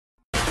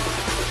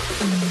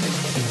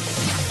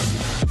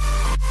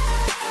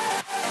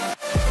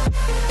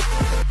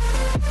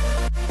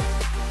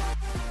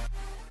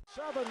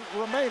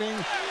Remaining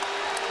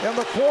in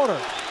the quarter.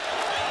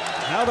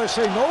 Now they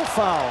say no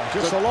foul,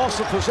 just a loss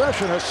of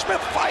possession as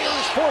Smith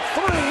fires for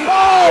three.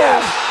 Oh!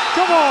 Yes!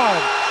 Come on!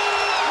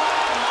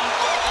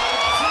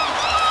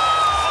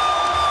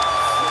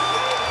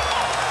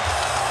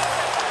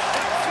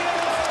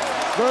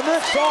 The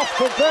Knicks off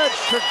the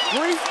bench to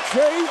greet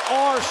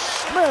J.R.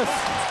 Smith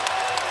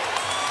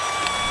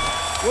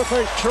with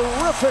a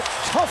terrific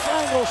tough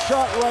angle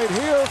shot right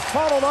here,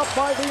 followed up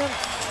by the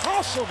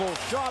impossible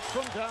shot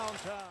from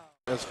downtown.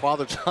 As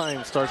Father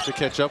Time starts to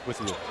catch up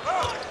with you.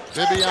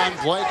 Vivian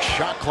Blake,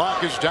 shot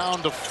clock is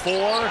down to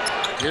 4.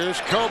 Here's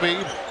Kobe,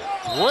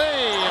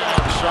 way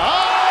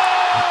outside.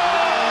 Oh,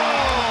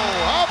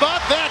 how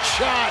about that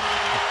shot?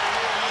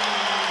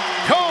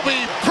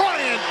 Kobe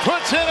Bryant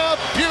puts in a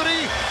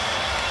beauty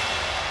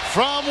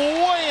from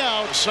way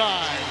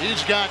outside.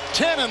 He's got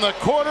 10 in the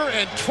quarter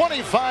and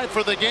 25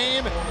 for the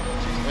game,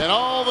 and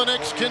all the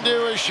Knicks can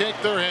do is shake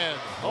their head.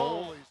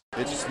 Holy.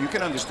 You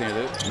can understand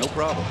it, no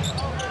problem.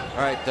 All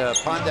right,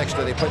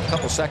 Pondexter, they put a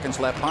couple seconds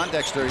left.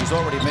 Pondexter, he's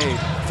already made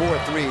 4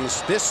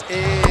 threes. This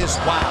is,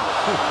 wow.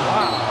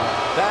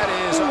 That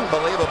is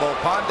unbelievable.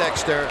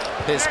 Pondexter,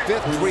 his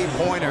 5th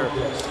three-pointer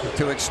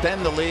to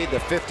extend the lead to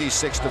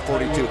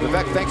 56-42.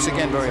 Vivek, thanks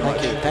again very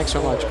much. Thanks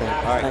so much,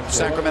 man. All right,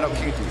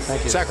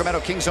 Sacramento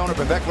Kings owner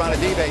Vivek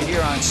Ranadive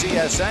here on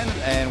CSN,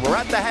 and we're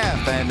at the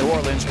half, and New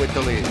Orleans with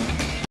the lead.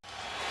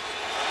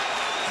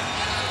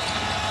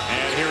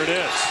 And here it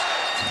is.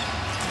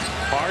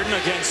 Harden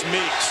against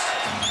Meeks.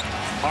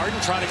 Harden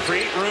trying to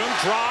create room,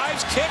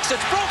 drives, kicks,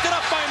 it's broken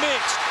up by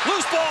Meeks.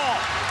 Loose ball.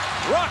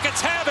 Rockets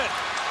have it.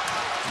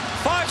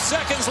 5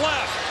 seconds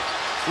left.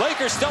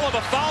 Lakers still have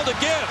a foul to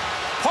give.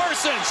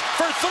 Parsons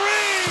for 3.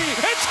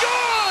 It's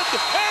good!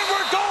 And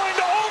we're going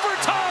to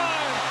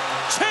overtime.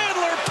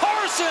 Chandler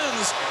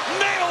Parsons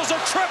nails a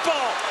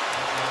triple.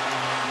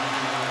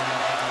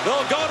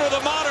 They'll go to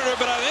the monitor,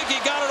 but I think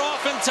he got it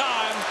off in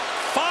time.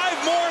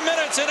 5 more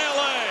minutes in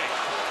LA.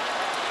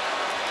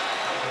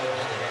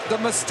 The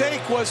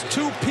mistake was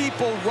 2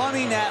 people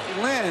running at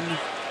Lynn,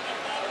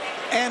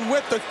 and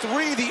with the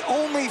 3, the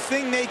only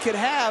thing they could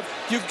have,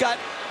 you've got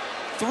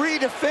 3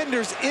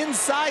 defenders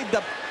inside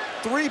the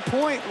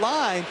 3-point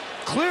line.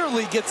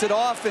 Clearly gets it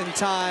off in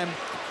time.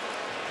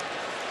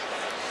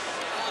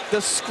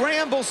 The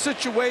scramble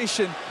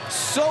situation,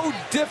 so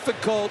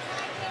difficult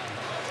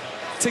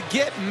to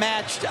get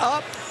matched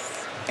up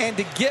and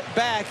to get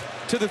back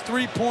to the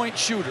 3-point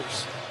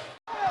shooters.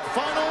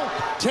 Final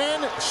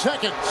 10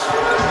 seconds.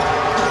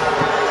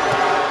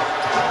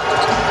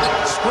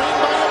 Screen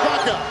by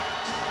Ibaka.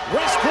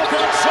 Westbrook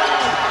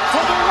outside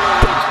for the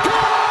win.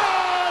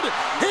 Good!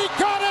 He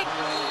got it!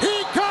 He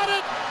got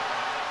it!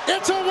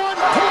 It's a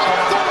 1-point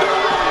Thunder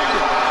lead.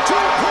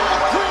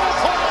 2.3 to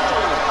play.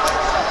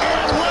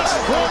 And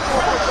Westbrook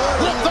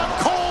with the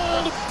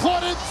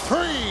cold-blooded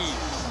 3.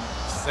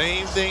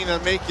 Same thing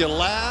that make you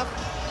laugh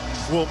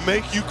will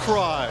make you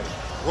cry.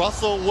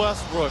 Russell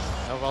Westbrook.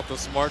 How about the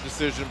smart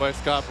decision by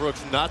Scott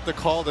Brooks not to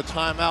call the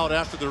timeout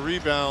after the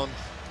rebound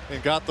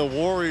and got the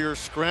Warriors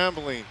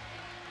scrambling.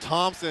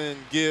 Thompson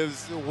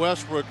gives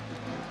Westbrook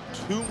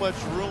too much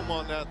room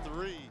on that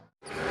 3.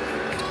 Kick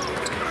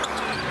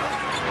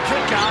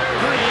out,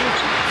 Green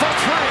for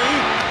 3.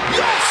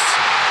 Yes!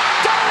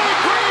 Danny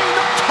Green,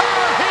 the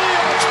Tar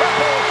Heel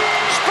triple.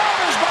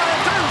 Spurs by a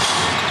deuce.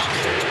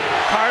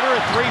 Carter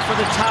a 3 for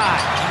the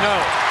tie. No.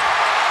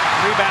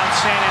 Rebound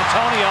San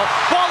Antonio.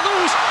 Ball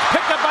loose.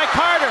 Picked up by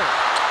Carter.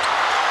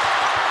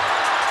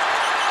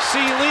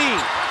 C. Lee.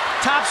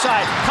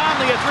 Topside.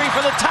 Conley a 3 for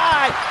the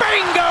tie.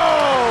 Bingo!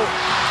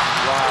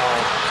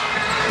 Wow.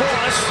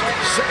 Bonus.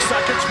 6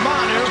 seconds.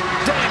 Manu.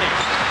 Danny.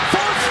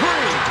 For 3.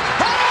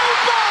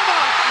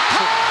 Obama!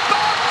 How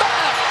about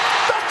that?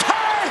 The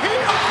Tar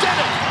Heel did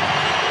it.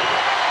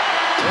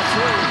 For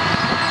 3.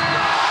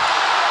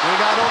 We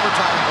got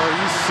overtime. Are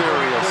you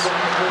serious?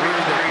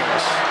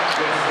 Ridiculous.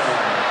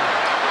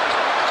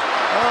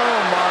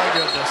 Oh my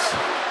goodness.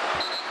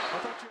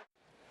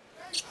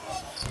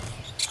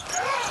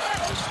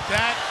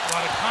 That, a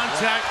lot of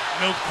contact,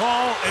 no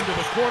call, end of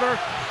the quarter.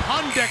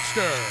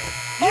 Pondexter.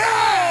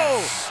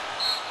 Yes!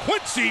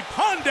 Quincy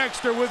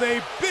Pondexter with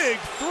a big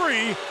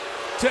 3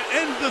 to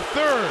end the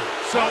 3rd.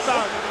 So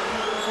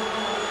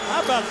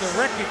How about the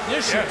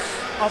recognition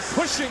of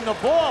pushing the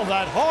ball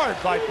that hard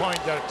by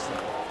Pondexter?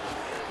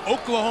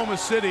 Oklahoma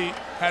City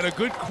had a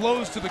good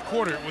close to the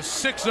quarter. It was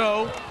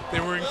 6-0. They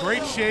were in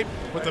great shape,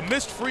 but the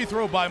missed free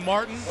throw by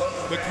Martin,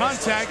 the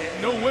contact,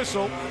 no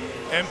whistle,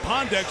 and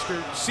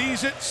Pondexter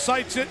sees it,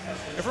 sights it,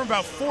 and from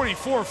about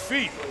 44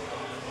 feet,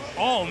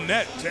 all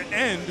net to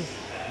end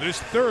this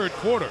 3rd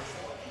quarter.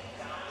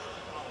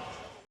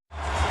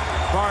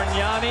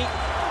 Bargnani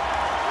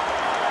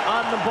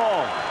on the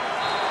ball.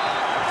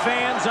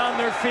 Fans on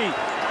their feet.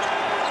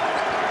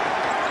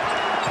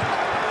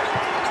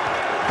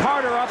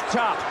 Carter up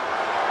top.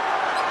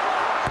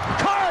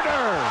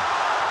 Carter!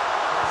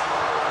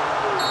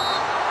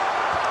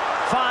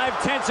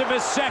 0.5 of a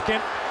second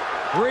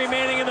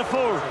remaining in the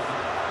fourth.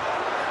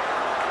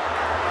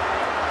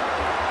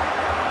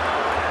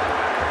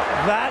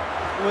 That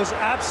was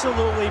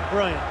absolutely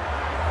brilliant.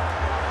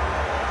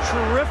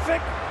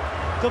 Terrific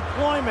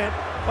deployment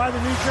by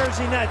the New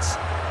Jersey Nets.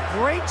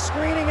 Great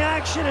screening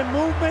action and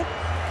movement.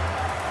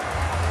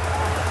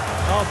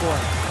 Oh boy,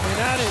 I mean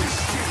that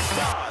is...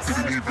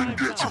 Didn't even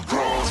get to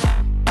cross.